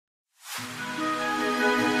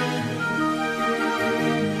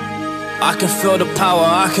I can feel the power,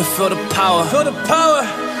 I can feel the power. Feel the power.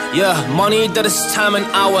 Yeah, money that is time and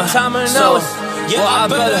hour. Time and so, hours. Yeah, well, I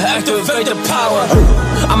better activate the power.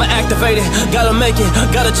 I'ma activate it, gotta make it,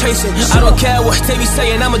 gotta chase it. I don't care what they be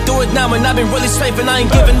saying, I'ma do it now. And I've been really safe and I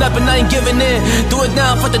ain't giving up and I ain't giving in. Do it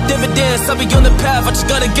now for the dividends, I'll be on the path, I just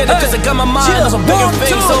gotta get it. Cause I got my mind on some bigger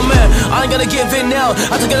things. So man, I ain't gonna give in now,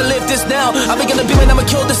 I just gotta live this now. I be gonna be man, I'ma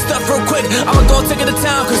kill this stuff real quick. I'ma go take it to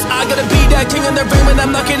town, cause I gotta be that king in the ring. When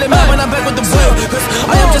I'm knocking them out, when I'm back with the wheel. Cause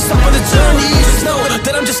I am just up on the journey, you just know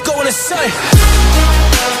that I'm just going insane.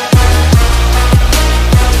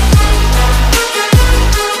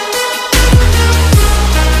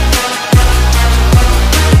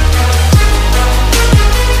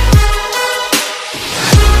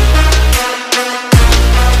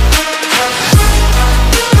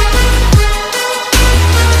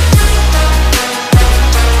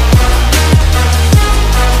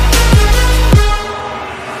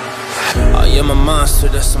 Monster,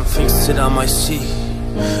 there's some things that I might see,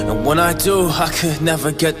 and when I do, I could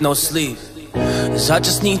never get no sleep. Cause I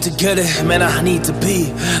just need to get it, man, I need to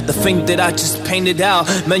be the thing that I just painted out,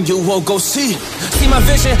 man, you won't go see. See my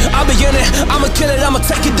vision, I'll be in it, I'ma kill it, I'ma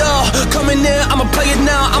take it all. Coming in, I'ma play it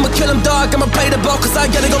now, I'ma kill him dog, I'ma play the ball. Cause I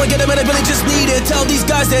gotta go and get it, man, I really just need it. Tell these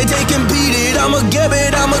guys that they can beat it, I'ma give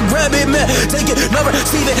it, I'ma grab it, man. Take it, never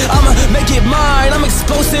receive it, I'ma make it mine. I'm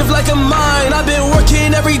explosive like a mine, I've been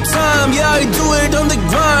working every time. Yeah, I do it on the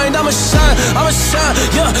grind, I'ma shine,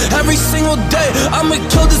 yeah, every single day. I'ma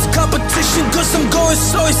kill this competition cause I'm going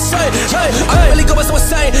so insane. Hey, I really go by so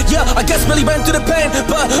insane. Yeah, I guess really ran through the pain,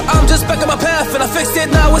 but I'm just back on my path and I fixed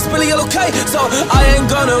it, now it's really okay. So I ain't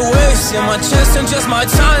gonna waste my chance and just my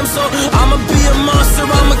time. So I'ma be a monster,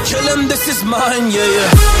 I'ma kill him, this is mine, yeah,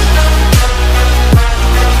 yeah.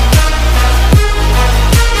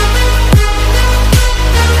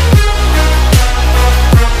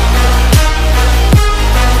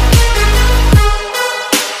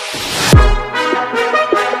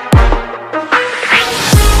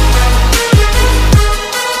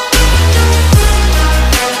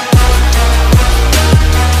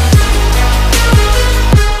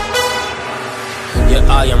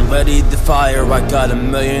 I am ready to fire, I got a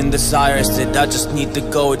million desires that I just need to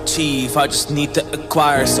go achieve, I just need to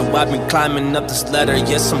acquire. So I've been climbing up this ladder,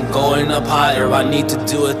 yes I'm going up higher. I need to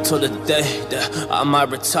do it till the day that I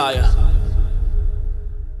might retire.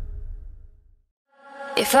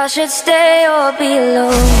 If I should stay or be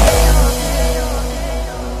alone,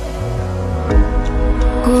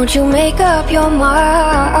 won't you make up your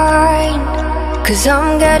mind? Cause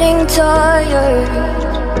I'm getting tired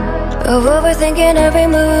of overthinking every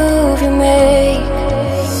move you make,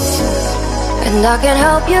 and I can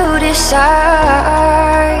help you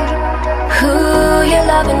decide who you're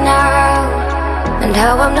loving now, and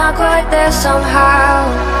how I'm not quite there somehow.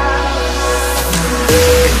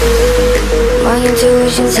 My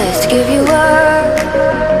intuition says to give you up,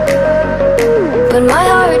 but my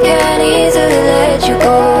heart can't easily let you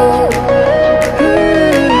go.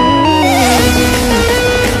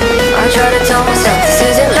 I try to tell myself this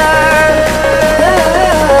isn't love,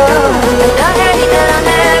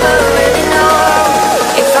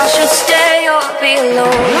 stay or be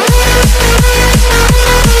alone.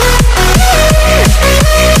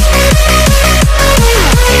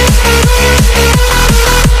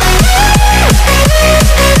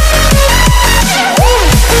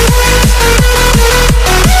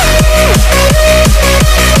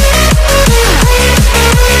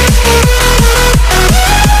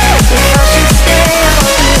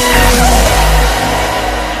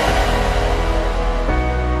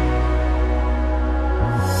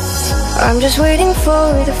 I'm just waiting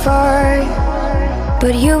for the fire,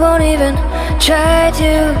 but you won't even try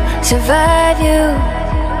to survive. You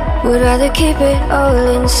would rather keep it all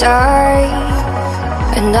inside,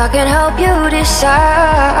 and I can help you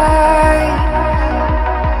decide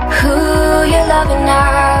who you're loving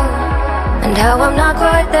now, and how I'm not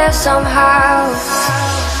quite there somehow.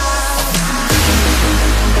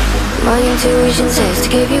 My intuition says to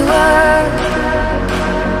give you up,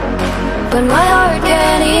 but my heart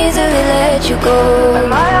can't easily let you go.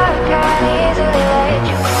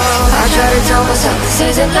 I try to tell myself this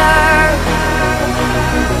isn't love,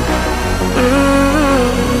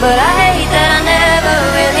 but I hate that I never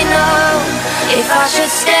really know if I should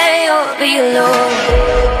stay or be alone.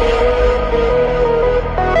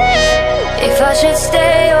 If I should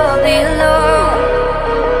stay or be alone.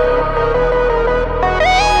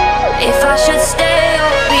 If I should stay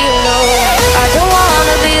or be alone. I don't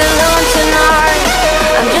wanna be alone tonight.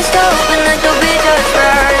 I'm just hoping that you'll be just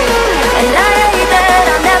right. And I hate that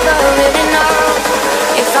I never really know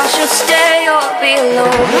if I should stay or be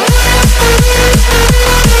alone.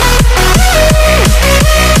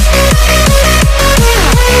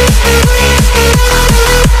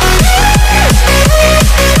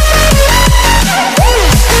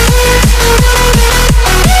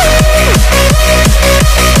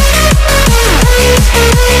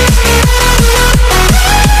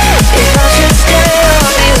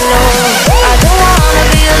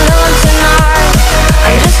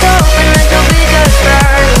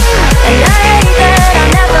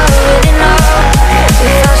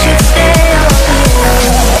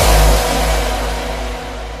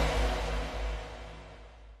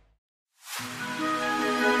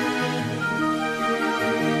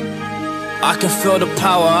 I can feel the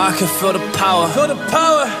power, I can feel the power. Feel the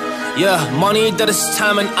power. Yeah, money that is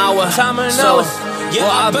time and hour. Time and hours. Yeah,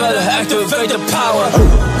 well, I better activate the power.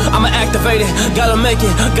 I'ma activate it, gotta make it,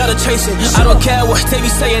 gotta chase it. I don't care what they be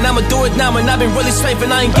saying, I'ma do it now. And I've been really strafing,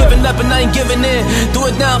 I ain't giving up and I ain't giving in. Do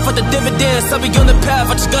it now for the dividends, I'll be on the path,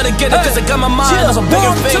 I just gotta get it. Cause I got my mind on some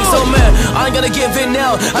bigger things. So man, I ain't gonna give in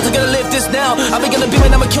now, I just gotta live this now. I be gonna be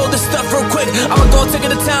man, I'ma kill this stuff real quick. I'ma go take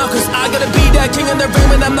it to town, cause I gotta be that king in the ring.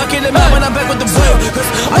 When I'm knocking it out, when I'm back with the blame. Cause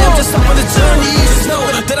I am just up on the journey, just know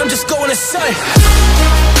that I'm just going insane.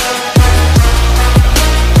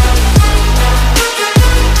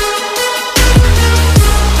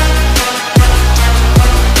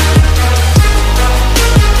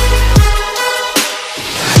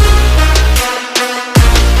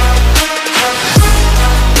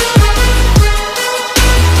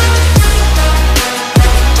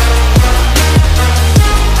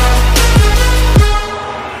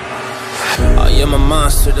 I'm a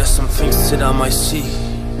monster, there's some things that I might see.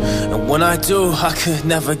 And when I do, I could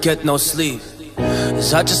never get no sleep.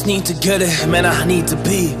 Cause I just need to get it, man, I need to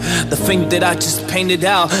be the thing that I just painted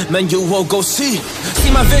out, man, you will go see. See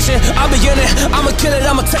my vision, I'll be in it, I'ma kill it,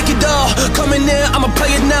 I'ma take it all. Coming in, I'ma play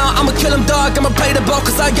it now, I'ma kill him dog, I'ma play the ball.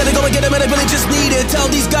 Cause I gotta go and get it, man, I really just need it. Tell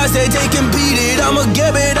these guys that they can beat it, I'ma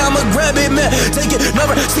get it, I'ma grab it, man. Take it,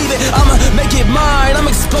 never receive it, I'ma make it mine. I'm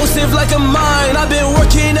explosive like a mine, I've been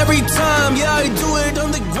working every time, yeah, I do it on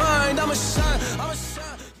the